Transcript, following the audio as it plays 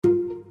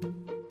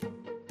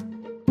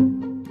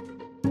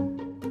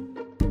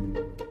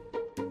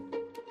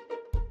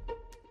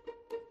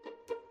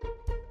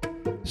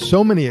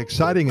So many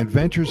exciting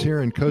adventures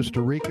here in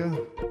Costa Rica.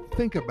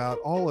 Think about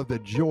all of the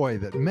joy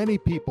that many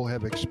people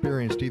have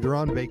experienced either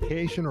on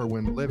vacation or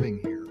when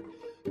living here.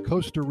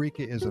 Costa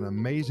Rica is an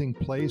amazing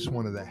place,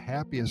 one of the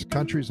happiest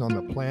countries on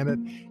the planet,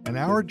 and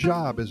our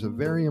job is a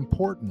very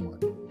important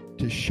one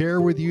to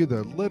share with you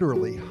the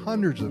literally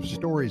hundreds of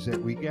stories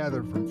that we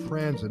gather from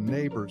friends and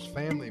neighbors,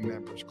 family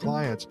members,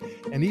 clients,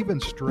 and even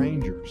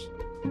strangers.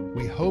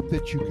 We hope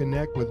that you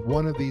connect with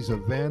one of these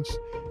events,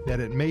 that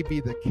it may be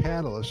the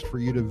catalyst for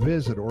you to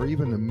visit or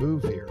even to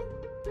move here.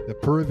 The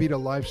Pura Vida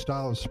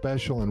lifestyle is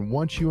special, and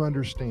once you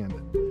understand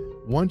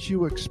it, once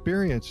you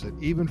experience it,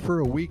 even for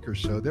a week or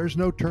so, there's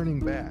no turning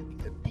back.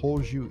 It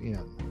pulls you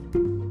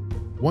in.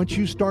 Once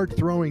you start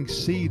throwing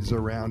seeds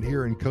around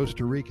here in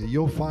Costa Rica,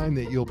 you'll find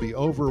that you'll be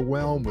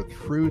overwhelmed with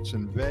fruits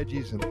and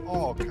veggies and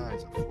all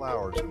kinds of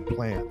flowers and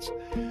plants.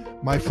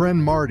 My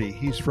friend Marty,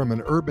 he's from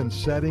an urban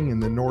setting in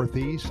the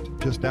Northeast,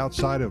 just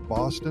outside of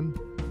Boston.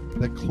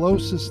 The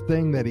closest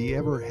thing that he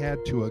ever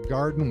had to a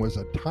garden was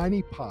a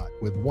tiny pot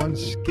with one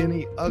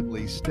skinny,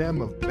 ugly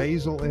stem of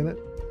basil in it.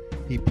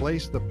 He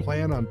placed the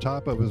plant on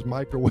top of his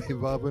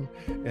microwave oven,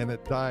 and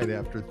it died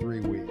after 3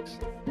 weeks.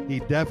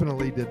 He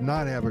definitely did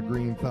not have a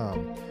green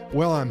thumb.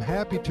 Well, I'm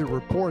happy to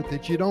report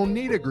that you don't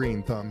need a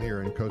green thumb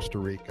here in Costa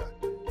Rica.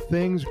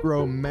 Things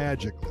grow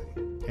magically,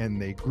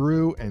 and they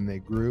grew and they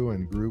grew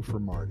and grew for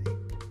Marty.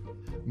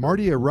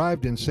 Marty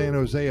arrived in San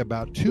Jose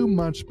about 2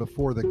 months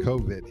before the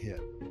COVID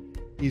hit.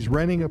 He's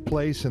renting a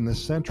place in the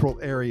central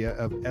area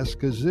of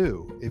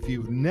Escazú. If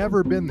you've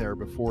never been there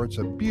before, it's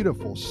a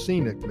beautiful,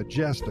 scenic,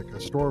 majestic,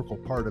 historical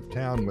part of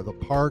town with a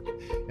park,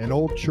 an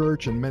old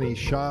church, and many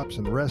shops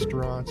and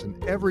restaurants.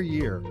 And every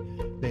year,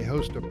 they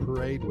host a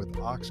parade with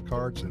ox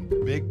carts and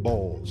big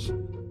bowls.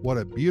 What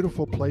a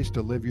beautiful place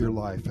to live your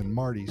life, and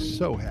Marty's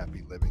so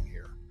happy living here.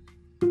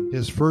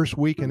 His first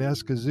week in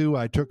Escazú,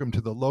 I took him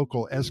to the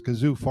local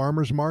Escazú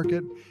farmers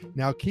market.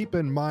 Now keep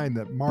in mind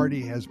that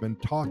Marty has been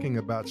talking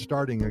about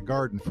starting a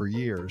garden for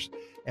years,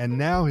 and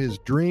now his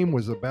dream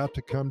was about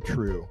to come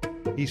true.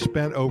 He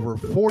spent over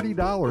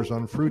 $40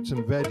 on fruits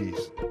and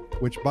veggies,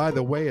 which, by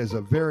the way, is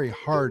a very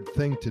hard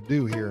thing to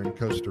do here in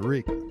Costa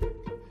Rica.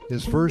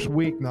 His first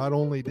week, not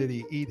only did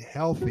he eat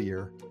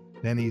healthier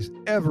than he's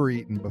ever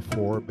eaten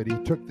before, but he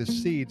took the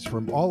seeds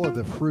from all of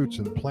the fruits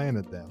and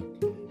planted them.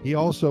 He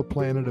also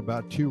planted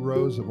about 2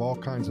 rows of all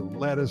kinds of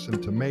lettuce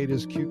and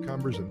tomatoes,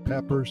 cucumbers, and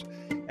peppers.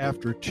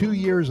 After 2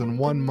 years and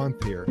 1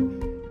 month here,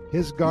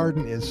 his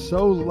garden is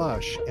so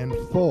lush and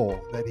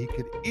full that he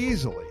could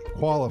easily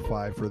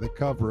qualify for the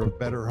cover of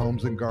Better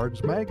Homes and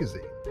Gardens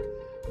magazine.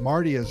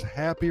 Marty is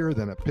happier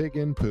than a pig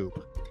in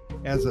poop.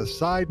 As a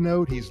side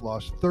note, he's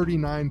lost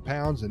 39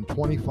 pounds in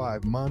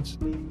 25 months.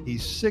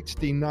 He's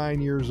 69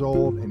 years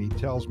old, and he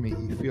tells me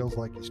he feels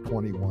like he's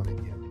 21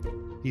 again.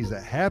 He's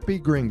a happy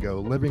gringo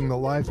living the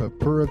life of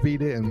Pura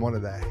Vida in one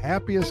of the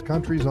happiest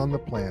countries on the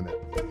planet.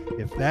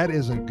 If that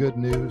isn't good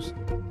news,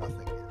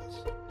 nothing